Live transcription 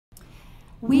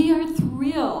We are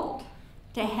thrilled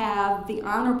to have the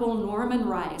Honorable Norman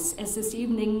Rice as this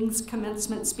evening's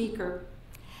commencement speaker.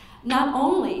 Not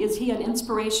only is he an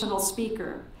inspirational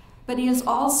speaker, but he is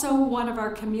also one of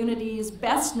our community's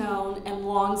best known and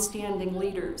long-standing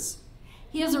leaders.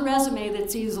 He has a resume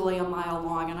that's easily a mile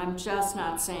long, and I'm just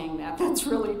not saying that, that's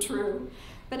really true.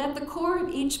 But at the core of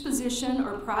each position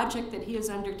or project that he has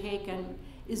undertaken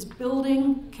is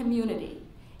building community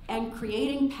and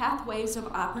creating pathways of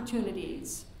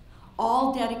opportunities,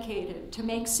 all dedicated to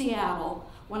make Seattle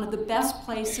one of the best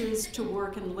places to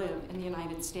work and live in the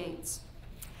United States.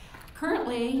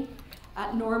 Currently,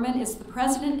 Norman is the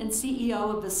president and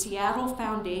CEO of the Seattle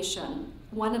Foundation,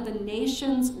 one of the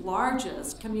nation's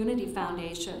largest community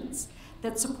foundations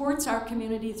that supports our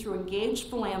community through engaged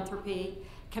philanthropy,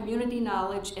 community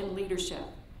knowledge, and leadership.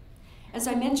 As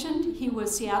I mentioned, he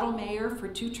was Seattle mayor for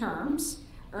 2 terms,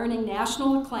 earning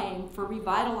national acclaim for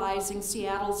revitalizing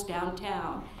Seattle's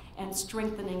downtown and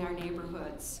strengthening our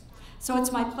neighborhoods. So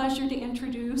it's my pleasure to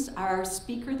introduce our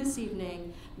speaker this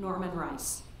evening, Norman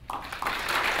Rice.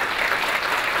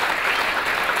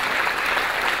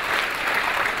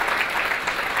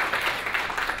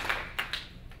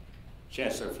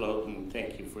 Chancellor Floten,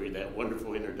 thank you for that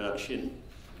wonderful introduction.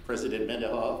 President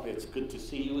Mendenhoff, it's good to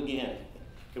see you again.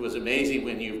 It was amazing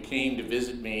when you came to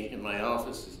visit me in my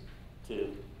office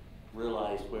to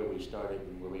realize where we started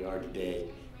and where we are today.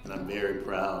 And I'm very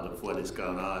proud of what has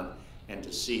gone on. And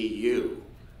to see you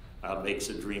makes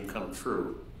a dream come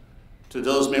true. To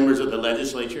those members of the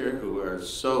legislature who are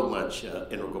so much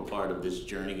integral part of this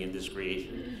journey and this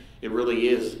creation, it really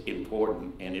is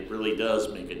important and it really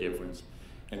does make a difference.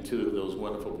 And to those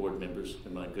wonderful board members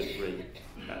and my good friend,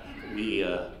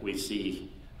 we see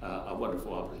a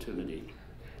wonderful opportunity.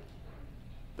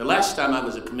 The last time I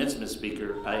was a commencement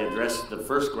speaker, I addressed the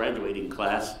first graduating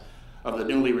class of the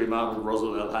newly remodeled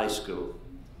Roosevelt High School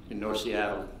in North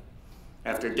Seattle.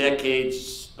 After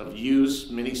decades of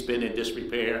use, many spent in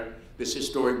disrepair, this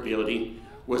historic building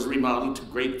was remodeled to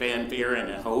great fanfare and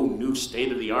a whole new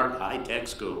state-of-the-art high-tech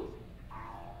school.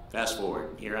 Fast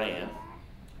forward, here I am,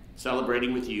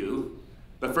 celebrating with you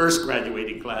the first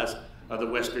graduating class of the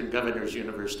Western Governors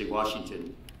University,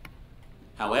 Washington.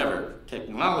 However,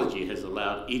 technology has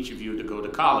allowed each of you to go to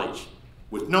college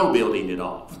with no building at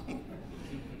all.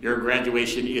 Your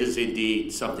graduation is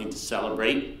indeed something to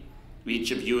celebrate.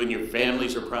 Each of you and your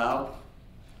families are proud,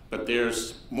 but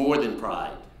there's more than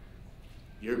pride.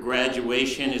 Your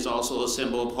graduation is also a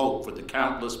symbol of hope for the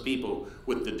countless people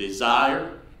with the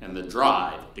desire and the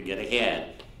drive to get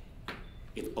ahead,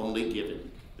 if only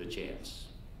given the chance.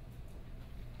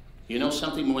 You know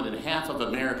something, more than half of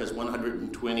America's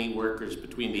 120 workers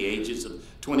between the ages of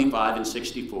 25 and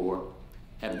 64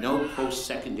 have no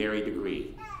post-secondary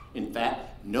degree. In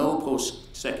fact, no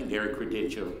post-secondary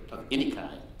credential of any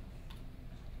kind.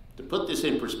 To put this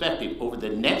in perspective, over the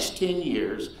next 10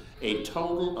 years, a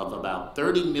total of about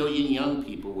 30 million young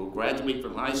people will graduate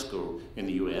from high school in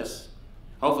the US.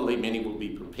 Hopefully many will be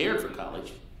prepared for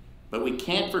college, but we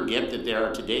can't forget that there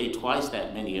are today twice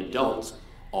that many adults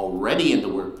already in the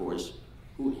workforce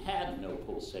who have no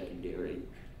post-secondary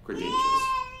credentials.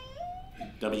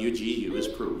 WGU is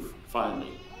proof,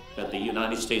 finally, that the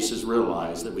United States has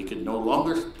realized that we can no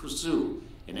longer pursue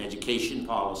an education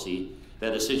policy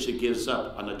that essentially gives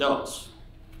up on adults.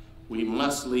 We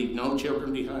must leave no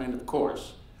children behind, of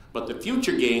course, but the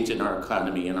future gains in our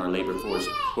economy and our labor force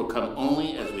will come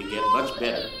only as we get much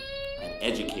better at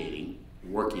educating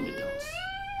working adults.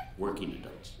 Working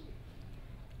adults.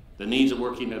 The needs of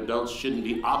working adults shouldn't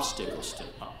be obstacles to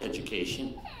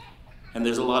education, and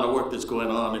there's a lot of work that's going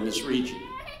on in this region.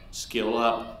 Skill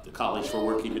Up, the College for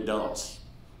Working Adults,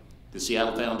 the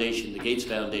Seattle Foundation, the Gates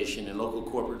Foundation, and local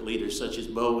corporate leaders such as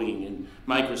Boeing and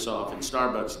Microsoft and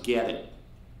Starbucks get it.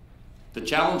 The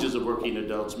challenges of working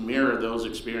adults mirror those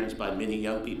experienced by many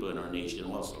young people in our nation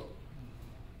also.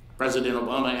 President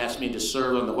Obama asked me to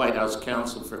serve on the White House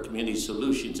Council for Community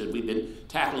Solutions, and we've been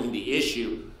tackling the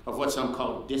issue of what some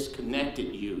call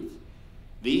disconnected youth.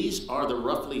 These are the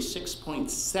roughly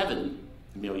 6.7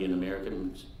 million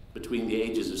Americans between the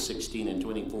ages of 16 and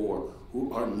 24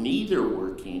 who are neither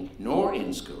working nor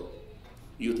in school.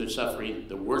 Youth are suffering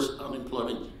the worst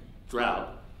unemployment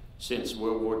drought since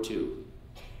World War II.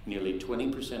 Nearly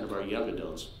 20% of our young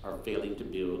adults are failing to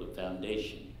build a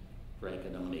foundation for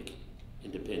economic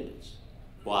independence.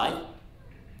 Why?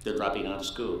 They're dropping out of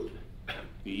school.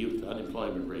 The youth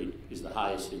unemployment rate is the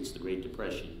highest since the Great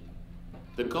Depression.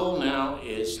 The goal now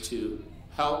is to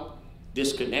help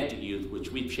disconnected youth,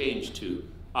 which we've changed to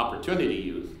opportunity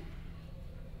youth,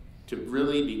 to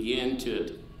really begin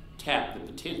to tap the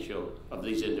potential of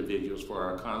these individuals for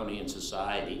our economy and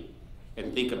society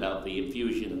and think about the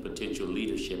infusion of potential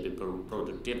leadership and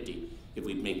productivity if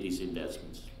we make these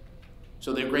investments.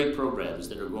 So there are great programs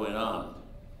that are going on.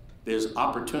 There's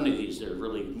opportunities that are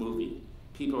really moving.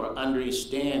 People are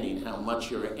understanding how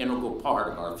much you're an integral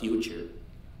part of our future.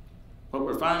 What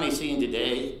we're finally seeing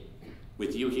today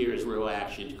with you here is real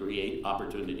action to create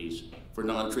opportunities for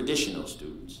non-traditional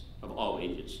students of all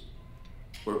ages.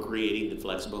 We're creating the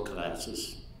flexible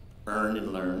classes, earn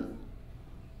and learn,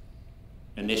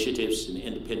 initiatives and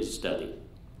independent study.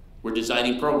 We're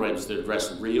designing programs that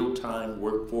address real-time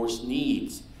workforce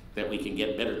needs that we can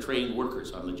get better trained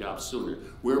workers on the job sooner.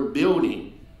 We're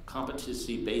building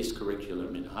competency-based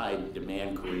curriculum in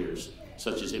high-demand careers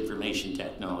such as information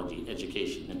technology,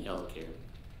 education, and healthcare.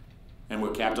 And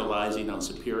we're capitalizing on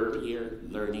superior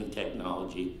learning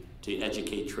technology to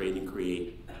educate, train, and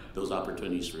create those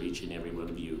opportunities for each and every one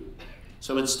of you.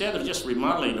 So instead of just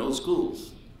remodeling old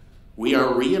schools, we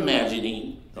are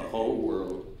reimagining the whole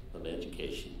world of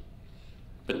education.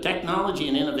 But technology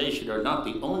and innovation are not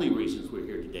the only reasons we're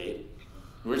here today.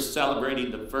 We're celebrating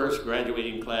the first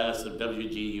graduating class of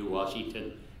WGU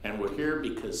Washington, and we're here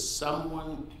because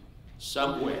someone,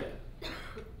 somewhere,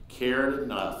 cared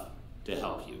enough to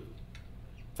help you.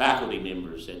 Faculty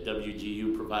members at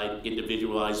WGU provide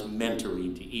individualized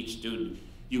mentoring to each student.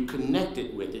 You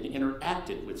connected with and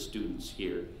interacted with students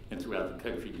here and throughout the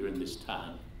country during this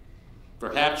time.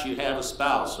 Perhaps you have a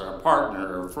spouse or a partner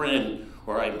or a friend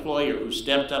or an employer who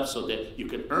stepped up so that you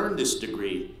could earn this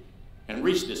degree and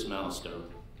reach this milestone.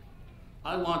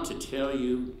 I want to tell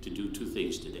you to do two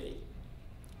things today.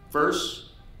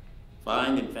 First,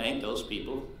 find and thank those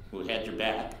people who had your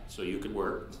back so you could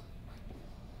work.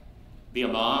 Be a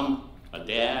mom, a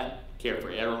dad, care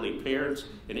for elderly parents,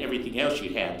 and everything else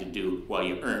you had to do while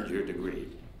you earned your degree.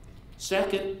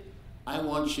 Second, I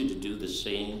want you to do the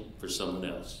same for someone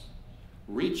else.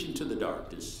 Reach into the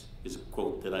darkness is a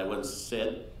quote that I once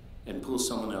said, and pull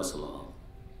someone else along.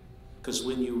 Because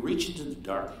when you reach into the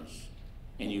darkness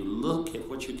and you look at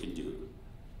what you can do,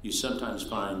 you sometimes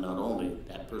find not only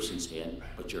that person's hand,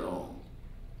 but your own.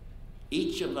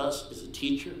 Each of us is a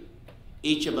teacher.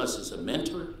 Each of us is a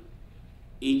mentor.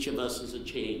 Each of us is a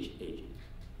change agent.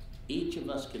 Each of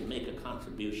us can make a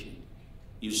contribution.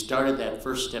 You started that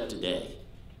first step today,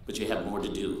 but you have more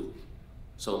to do.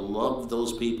 So love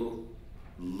those people,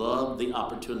 love the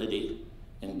opportunity,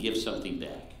 and give something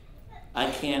back. I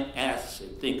can't ask or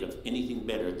think of anything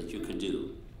better that you could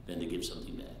do than to give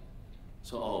something back.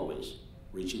 So always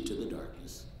reach into the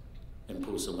darkness and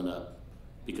pull someone up,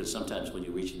 because sometimes when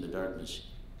you reach in the darkness,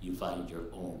 you find your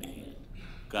own hand.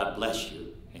 God bless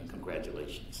you, and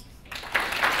congratulations.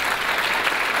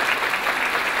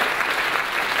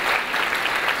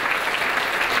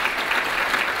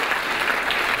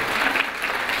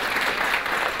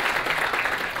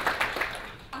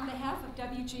 On behalf of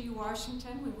WGU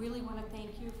Washington, we really want to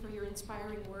thank you for your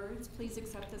inspiring words. Please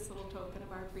accept this little token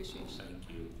of our appreciation. Thank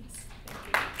you. Yes,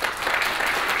 thank you.